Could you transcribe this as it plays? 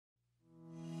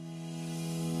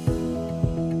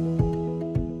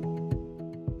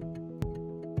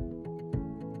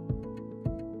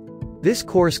This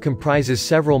course comprises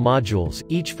several modules,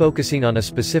 each focusing on a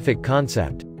specific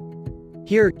concept.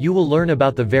 Here, you will learn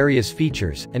about the various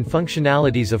features and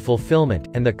functionalities of fulfillment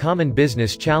and the common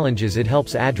business challenges it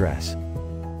helps address.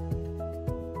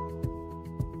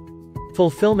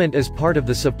 Fulfillment is part of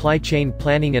the supply chain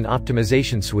planning and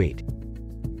optimization suite.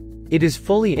 It is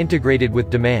fully integrated with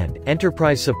demand,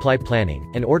 enterprise supply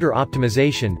planning, and order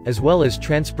optimization, as well as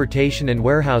transportation and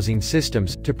warehousing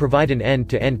systems, to provide an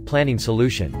end-to-end planning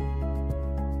solution.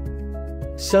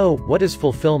 So, what is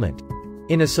fulfillment?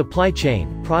 In a supply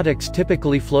chain, products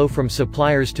typically flow from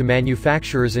suppliers to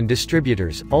manufacturers and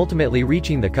distributors, ultimately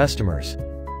reaching the customers.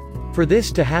 For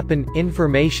this to happen,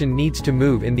 information needs to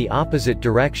move in the opposite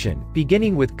direction,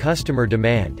 beginning with customer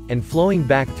demand, and flowing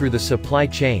back through the supply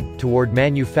chain, toward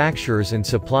manufacturers and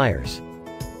suppliers.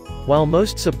 While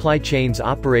most supply chains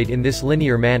operate in this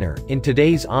linear manner, in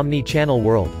today's omni-channel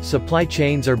world, supply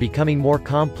chains are becoming more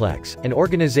complex, and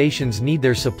organizations need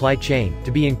their supply chain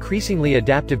to be increasingly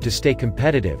adaptive to stay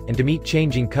competitive, and to meet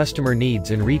changing customer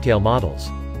needs and retail models.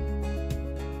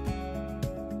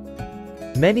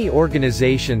 Many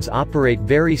organizations operate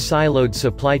very siloed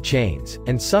supply chains,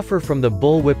 and suffer from the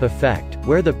bullwhip effect,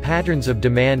 where the patterns of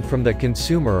demand from the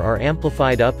consumer are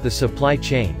amplified up the supply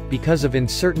chain, because of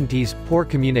uncertainties, poor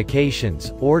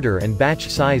communications, order and batch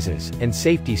sizes, and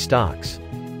safety stocks.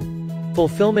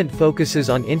 Fulfillment focuses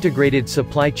on integrated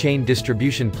supply chain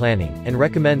distribution planning, and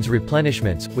recommends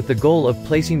replenishments, with the goal of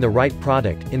placing the right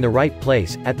product, in the right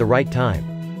place, at the right time.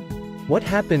 What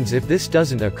happens if this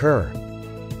doesn't occur?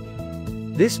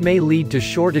 This may lead to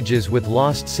shortages with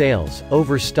lost sales,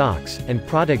 overstocks, and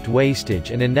product wastage,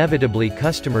 and inevitably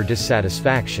customer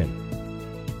dissatisfaction.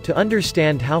 To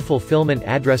understand how fulfillment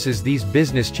addresses these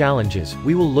business challenges,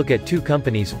 we will look at two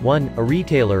companies, one, a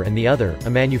retailer, and the other, a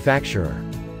manufacturer.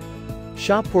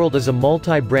 ShopWorld is a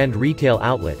multi-brand retail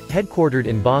outlet, headquartered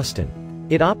in Boston.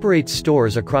 It operates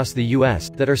stores across the U.S.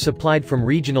 that are supplied from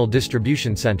regional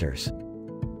distribution centers.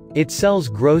 It sells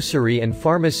grocery and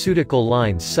pharmaceutical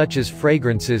lines such as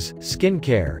fragrances,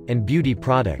 skincare, and beauty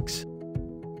products.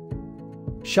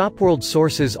 ShopWorld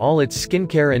sources all its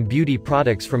skincare and beauty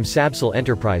products from Sabsol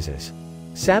Enterprises.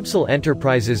 Sabsol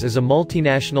Enterprises is a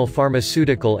multinational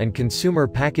pharmaceutical and consumer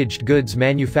packaged goods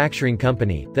manufacturing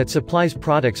company that supplies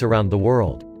products around the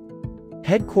world.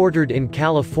 Headquartered in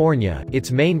California, its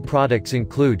main products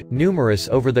include numerous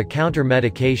over-the-counter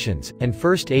medications, and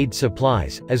first aid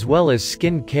supplies, as well as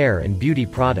skin care and beauty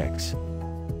products.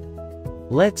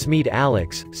 Let's meet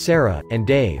Alex, Sarah, and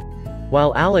Dave.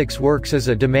 While Alex works as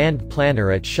a demand planner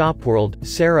at ShopWorld,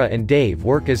 Sarah and Dave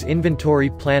work as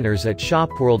inventory planners at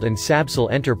ShopWorld and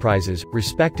Sabsol Enterprises,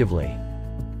 respectively.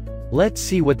 Let's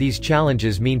see what these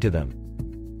challenges mean to them.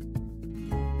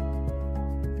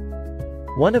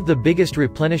 One of the biggest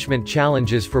replenishment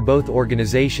challenges for both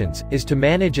organizations is to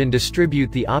manage and distribute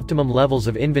the optimum levels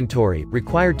of inventory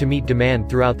required to meet demand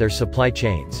throughout their supply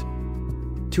chains.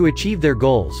 To achieve their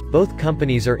goals, both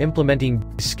companies are implementing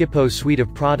Skippo's suite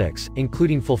of products,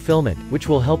 including fulfillment, which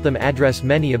will help them address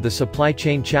many of the supply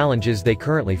chain challenges they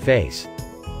currently face.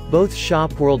 Both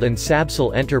ShopWorld and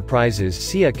Sabsol Enterprises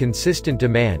see a consistent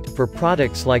demand for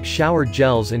products like shower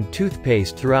gels and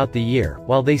toothpaste throughout the year,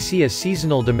 while they see a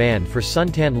seasonal demand for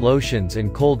suntan lotions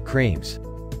and cold creams.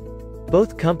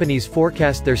 Both companies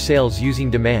forecast their sales using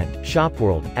demand,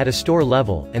 ShopWorld, at a store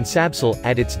level, and Sabsol,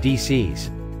 at its DCs.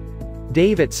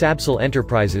 Dave at Sabsol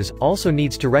Enterprises also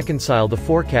needs to reconcile the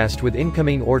forecast with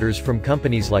incoming orders from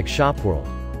companies like ShopWorld.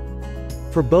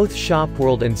 For both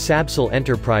ShopWorld and Sabsol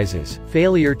Enterprises,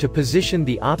 failure to position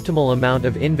the optimal amount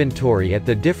of inventory at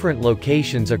the different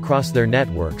locations across their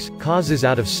networks causes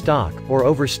out-of-stock or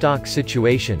overstock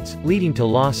situations, leading to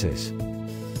losses.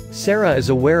 Sarah is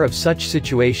aware of such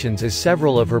situations as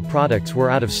several of her products were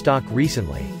out of stock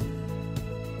recently.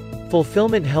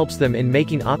 Fulfillment helps them in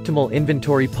making optimal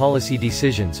inventory policy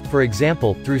decisions, for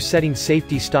example, through setting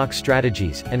safety stock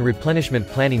strategies and replenishment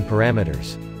planning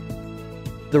parameters.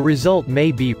 The result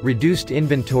may be reduced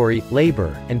inventory,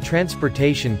 labor, and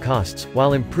transportation costs,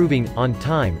 while improving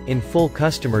on-time, in-full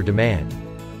customer demand.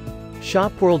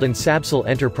 ShopWorld and Sabsol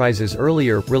Enterprises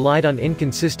earlier relied on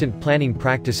inconsistent planning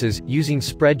practices, using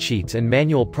spreadsheets and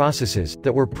manual processes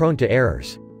that were prone to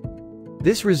errors.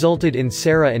 This resulted in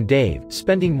Sarah and Dave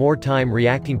spending more time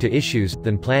reacting to issues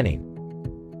than planning.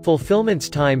 Fulfillment's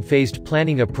time-phased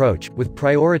planning approach, with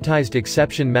prioritized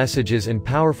exception messages and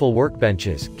powerful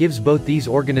workbenches, gives both these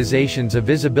organizations a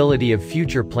visibility of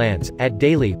future plans, at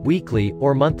daily, weekly,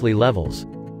 or monthly levels.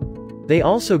 They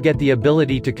also get the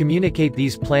ability to communicate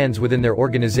these plans within their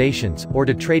organizations, or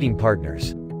to trading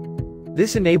partners.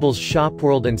 This enables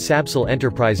Shopworld and Sabsol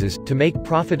enterprises to make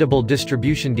profitable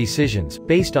distribution decisions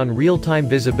based on real-time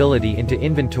visibility into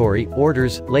inventory,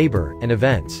 orders, labor, and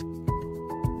events.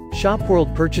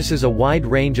 Shopworld purchases a wide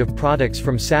range of products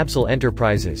from Sabsol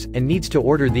enterprises and needs to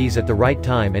order these at the right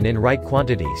time and in right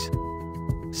quantities.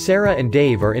 Sarah and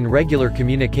Dave are in regular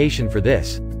communication for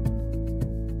this.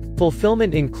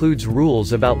 Fulfillment includes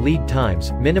rules about lead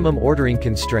times, minimum ordering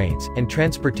constraints, and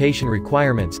transportation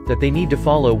requirements that they need to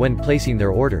follow when placing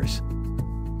their orders.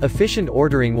 Efficient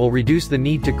ordering will reduce the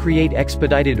need to create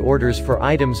expedited orders for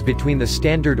items between the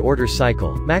standard order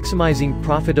cycle, maximizing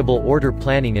profitable order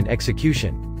planning and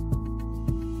execution.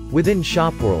 Within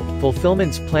Shopworld,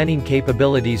 Fulfillment's planning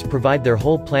capabilities provide their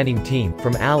whole planning team,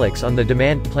 from Alex on the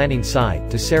demand planning side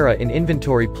to Sarah in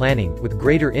inventory planning, with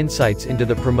greater insights into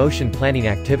the promotion planning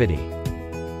activity.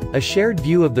 A shared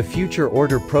view of the future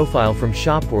order profile from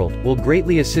Shopworld will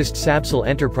greatly assist Sabsol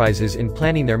enterprises in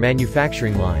planning their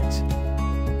manufacturing lines.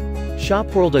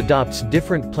 Shopworld adopts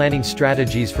different planning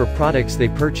strategies for products they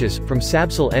purchase from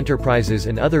Sabsol enterprises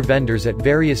and other vendors at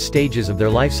various stages of their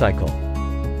lifecycle.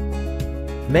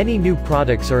 Many new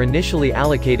products are initially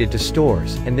allocated to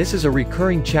stores, and this is a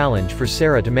recurring challenge for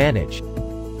Sarah to manage.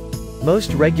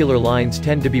 Most regular lines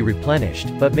tend to be replenished,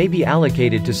 but may be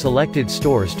allocated to selected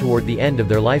stores toward the end of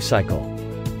their lifecycle.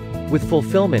 With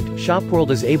Fulfillment, Shopworld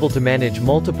is able to manage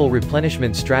multiple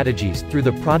replenishment strategies through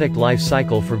the product life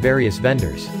cycle for various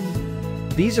vendors.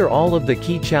 These are all of the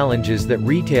key challenges that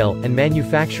retail and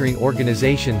manufacturing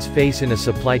organizations face in a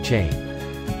supply chain.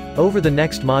 Over the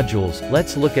next modules,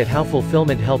 let's look at how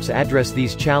Fulfillment helps address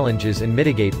these challenges and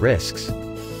mitigate risks.